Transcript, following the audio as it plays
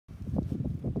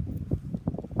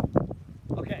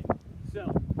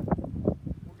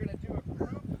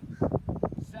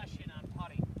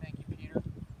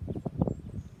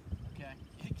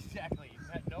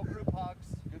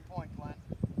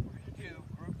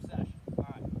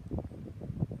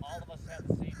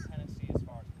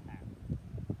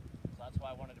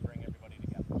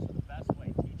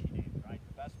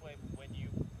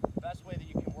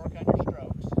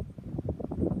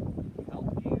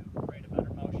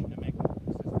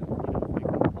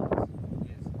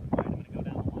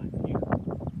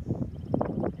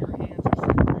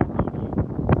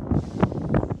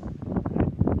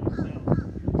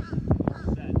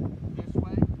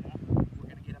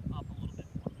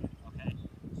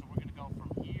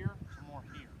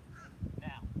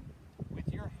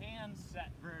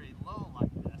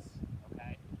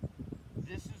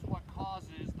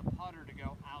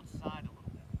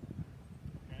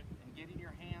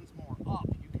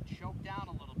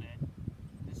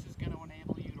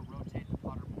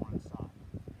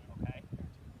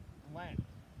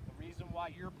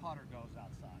your putter goes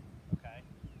outside, okay?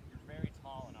 You're very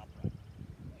tall and upright.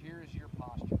 Here is your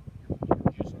posture.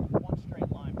 You're just one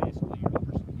straight line, basically,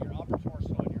 your upper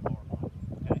torso and your lower body,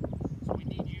 okay? So we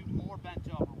need you more bent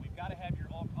over. We've got to have your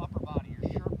upper body,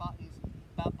 your shirt buttons,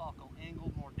 belt buckle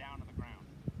angled more down to the ground,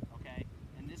 okay?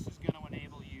 And this is going to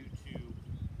enable you to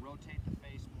rotate the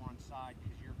face more inside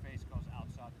because your face goes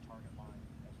outside the target line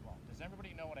as well. Does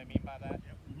everybody know what I mean by that?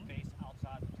 Yep. Face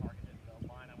outside the target, the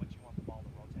line on which you want the ball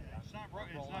to rotate on. It's not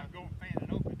going fan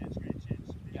and open. It's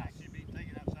Yes. actually be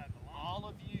taken outside the line. All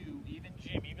of you, even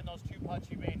Jim, even those 2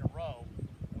 putts you made in a row,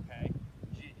 okay,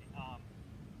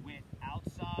 went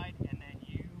outside, and then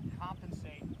you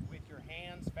compensate with your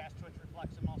hands, fast twitch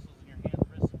reflexive muscles in your hands,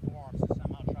 wrists, and forearms to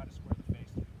somehow try to square the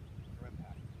face through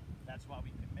impact. That's why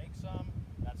we can make some.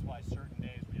 That's why certain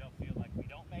days we don't feel like we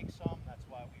don't make some. That's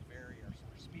why we vary. Our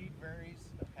speed varies.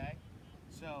 Okay.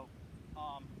 So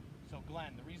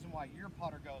Glenn, the reason why your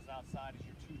putter goes outside is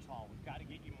you're too tall. We've got to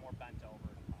get you more bent over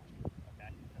in a posture.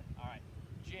 Okay. All right.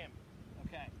 Jim.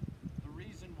 Okay. The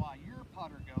reason why your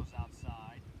putter goes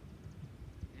outside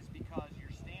is because your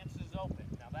stance is open.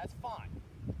 Now that's fine.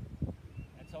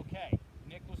 That's okay.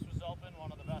 Nicklaus was open,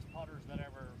 one of the best putters that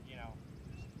ever,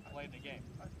 played the game.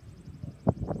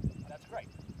 That's great.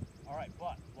 All right,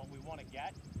 but what we want to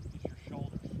get is your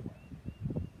shoulders square.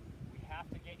 We have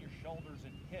to get your shoulders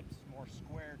and hips more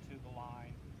square to the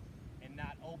line and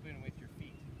not open with your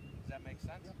feet. Does that make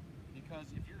sense? Yep. Because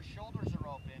if your shoulders are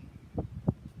open,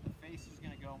 the face is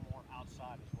going to go more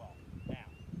outside as well.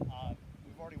 Now,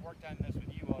 we've already worked on this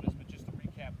with you, Otis, but just to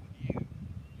recap with you,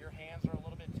 your hands are a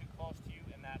little bit too close to you,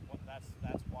 and that's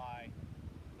why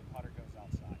the putter goes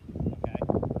outside. Okay?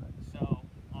 So,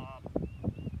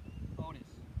 Otis,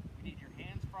 we need your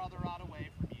hands farther out away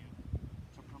from you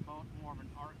to promote more of an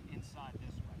arc inside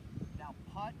this way. Now,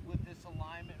 putt with this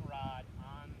alignment rod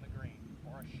on the green,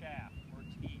 or a shaft, or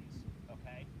tees,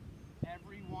 okay?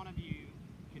 Every one of you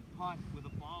can putt with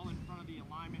a ball in front of the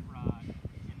alignment rod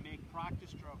and make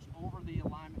practice strokes over the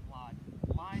alignment rod.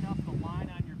 Line up the line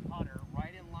on your putter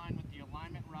right in line with the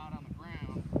alignment rod on the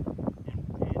ground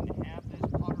and have this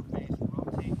putter face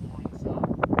rotate more inside.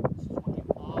 This is what you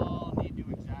all need to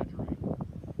exaggerate.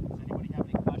 Does anybody have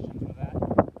any questions with that?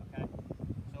 Okay.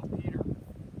 So Peter,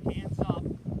 hands up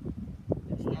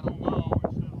instead of low.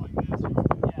 Instead of like this.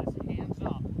 Yes, hands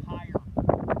up, higher.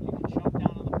 You can choke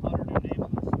down on the putter to enable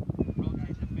this.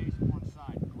 Rotate the face more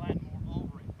inside. Glenn, more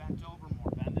over it. Bent over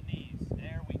more. Bend the knees.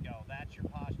 There we go. That's your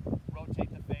posture.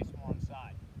 Rotate the face more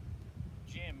inside.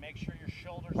 Jim, make sure your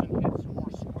shoulders and hips are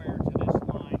more square to this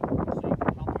line so you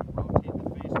can help you rotate the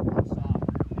face more inside.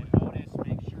 And Otis,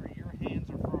 make sure your hands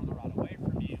are further out away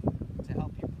from you to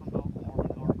help you promote more of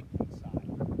an arc inside.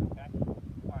 Okay?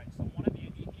 All right, so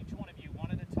each one of you,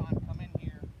 one at a time, come in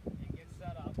here and get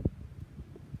set up.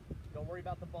 Don't worry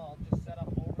about the ball, just set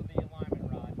up over the alignment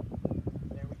rod.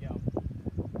 There we go.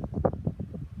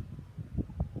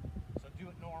 So do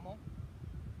it normal.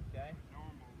 Okay?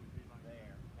 Normal would be like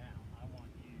There. Now, I want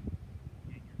you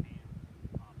to get your hands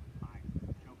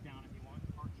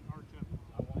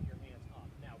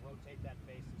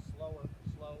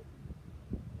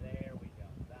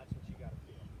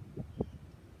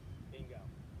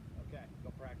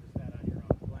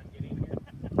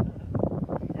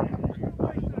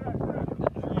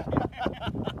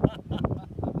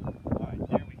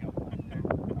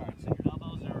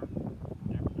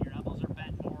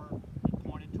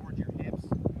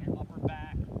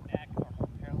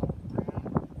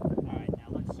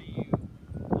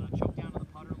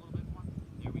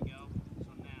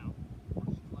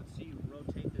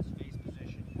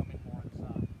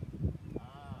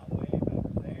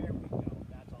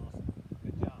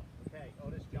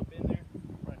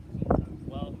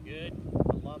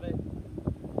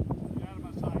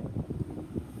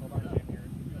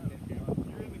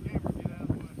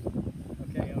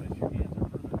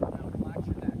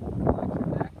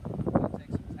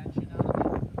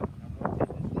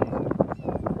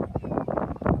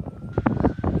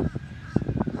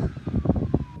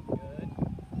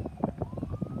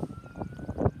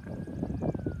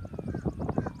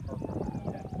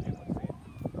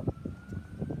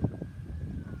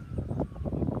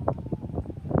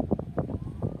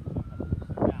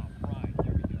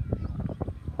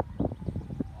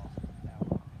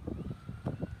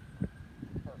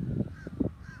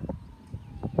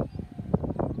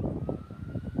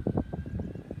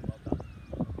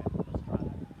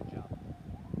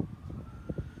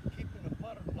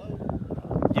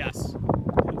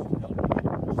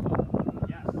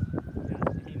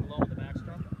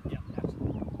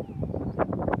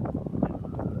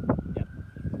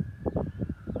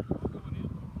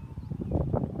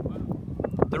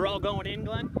They're all going in,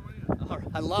 Glenn? Oh, yeah. All right,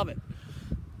 I love it.